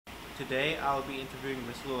Today I'll be interviewing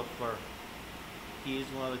Mr. LeFleur. He is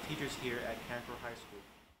one of the teachers here at Carencro High School.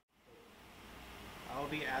 I'll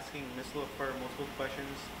be asking Mr. LeFleur multiple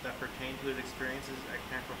questions that pertain to his experiences at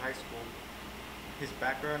Carencro High School, his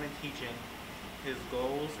background in teaching, his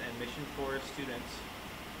goals and mission for his students,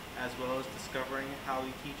 as well as discovering how he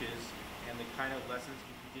teaches and the kind of lessons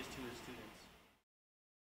he teaches to his students.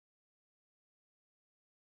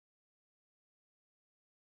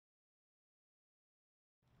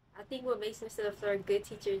 I think what makes Mr. LeFleur a good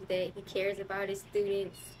teacher is that he cares about his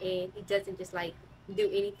students and he doesn't just like do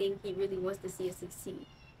anything. He really wants to see us succeed.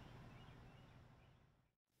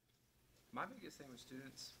 My biggest thing with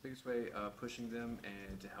students, biggest way of pushing them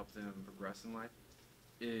and to help them progress in life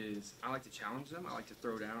is I like to challenge them. I like to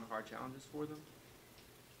throw down hard challenges for them.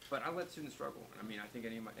 But I let students struggle. I mean, I think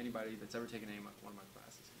anybody that's ever taken one of my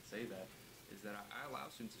classes can say that, is that I allow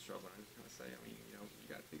students to struggle. And I just kind of say, you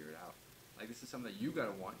got to figure it out. Like, this is something that you got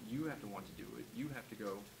to want. You have to want to do it. You have to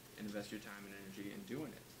go and invest your time and energy in doing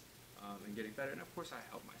it and getting better. And of course, I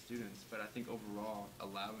help my students, but I think overall,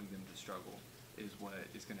 allowing them to struggle is what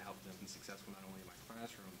is going to help them be successful not only in my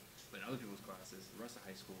classroom, but in other people's classes, the rest of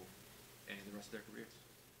high school, and the rest of their careers.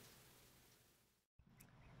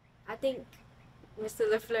 I think Mr.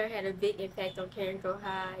 LeFleur had a big impact on Carencro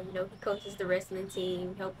High. You know, he coaches the wrestling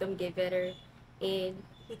team, helped them get better, and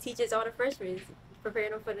he teaches all the freshmen,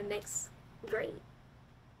 preparing them for the next grade.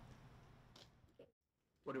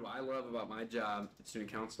 What do I love about my job at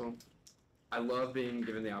student council? I love being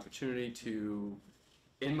given the opportunity to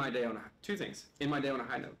end my day on two things. End my day on a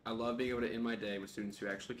high note. I love being able to end my day with students who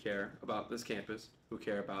actually care about this campus, who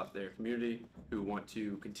care about their community, who want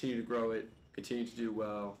to continue to grow it, continue to do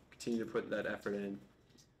well, continue to put that effort in.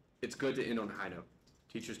 It's good to end on a high note.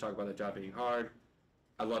 Teachers talk about their job being hard.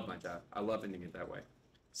 I love my job. I love ending it that way.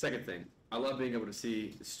 Second thing, I love being able to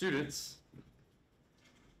see the students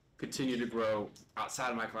continue to grow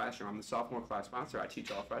outside of my classroom. I'm the sophomore class sponsor. I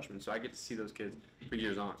teach all freshmen, so I get to see those kids for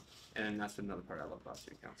years on. And that's another part I love about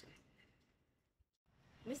student council.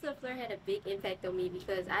 Mr. LeFleur had a big impact on me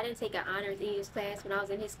because I didn't take an honors English class when I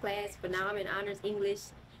was in his class, but now I'm in honors English.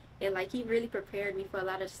 And like, he really prepared me for a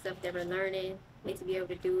lot of stuff that we're learning and to be able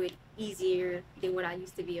to do it easier than what I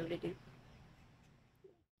used to be able to do.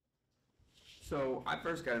 So I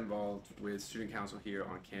first got involved with student council here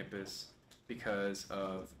on campus because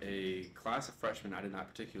of a class of freshmen I did not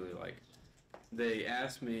particularly like. They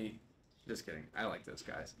asked me, just kidding, I like those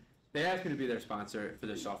guys. They asked me to be their sponsor for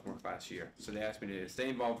their sophomore class year. So they asked me to stay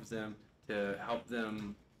involved with them, to help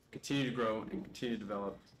them continue to grow and continue to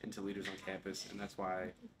develop into leaders on campus, and that's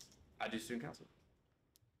why I do student council.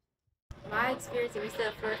 My experience in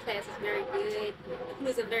Mr. LeFleur class was very good. He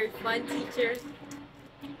was a very fun teacher.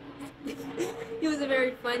 He was a very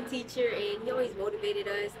fun teacher, and he always motivated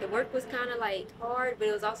us. The work was kind of like hard, but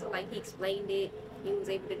it was also like he explained it. He was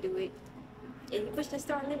able to do it, and he pushed us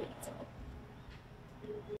to our limits.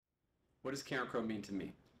 What does Carencro mean to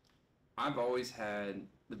me? I've always had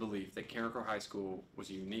the belief that Carencro High School was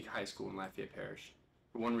a unique high school in Lafayette Parish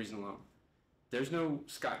for one reason alone. There's no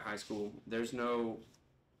Scott High School. There's no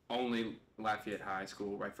only Lafayette High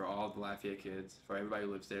School, right, for all of the Lafayette kids, for everybody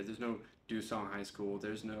who lives there. There's no Dusong High School.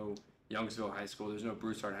 There's no Youngsville High School. There's no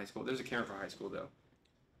Broussard High School. There's a Carencro High School, though.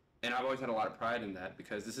 And I've always had a lot of pride in that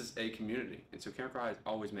because this is a community. And so Carencro High has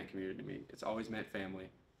always meant community to me. It's always meant family.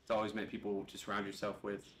 It's always meant people to surround yourself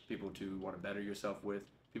with, people to want to better yourself with,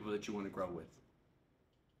 people that you want to grow with.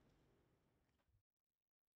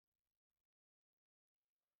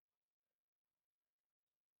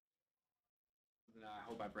 That I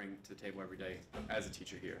hope I bring to the table every day as a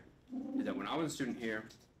teacher here is that when I was a student here,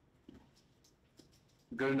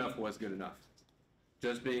 good enough was good enough.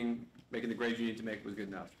 Just making the grades you need to make was good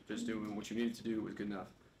enough. Just doing what you needed to do was good enough.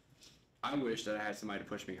 I wish that I had somebody to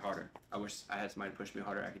push me harder. I wish I had somebody to push me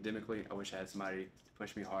harder academically. I wish I had somebody to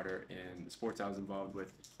push me harder in the sports I was involved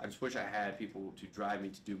with. I just wish I had people to drive me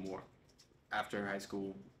to do more after high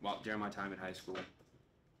school, during my time in high school,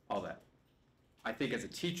 all that. I think as a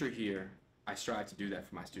teacher here, I strive to do that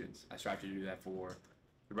for my students. I strive to do that for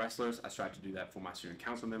the wrestlers. I strive to do that for my student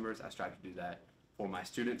council members. I strive to do that for my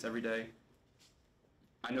students every day.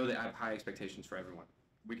 I know that I have high expectations for everyone.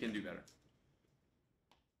 We can do better.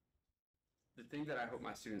 The thing that I hope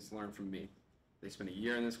my students learn from me, they spend a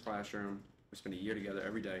year in this classroom, we spend a year together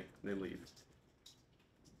every day, and they leave.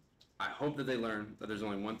 I hope that they learn that there's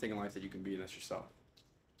only one thing in life that you can be, and that's yourself.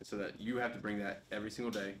 And so that you have to bring that every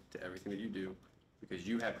single day to everything that you do, because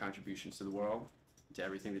you have contributions to the world, to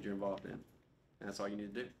everything that you're involved in. And that's all you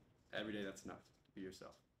need to do. Every day, that's enough. Be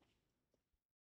yourself.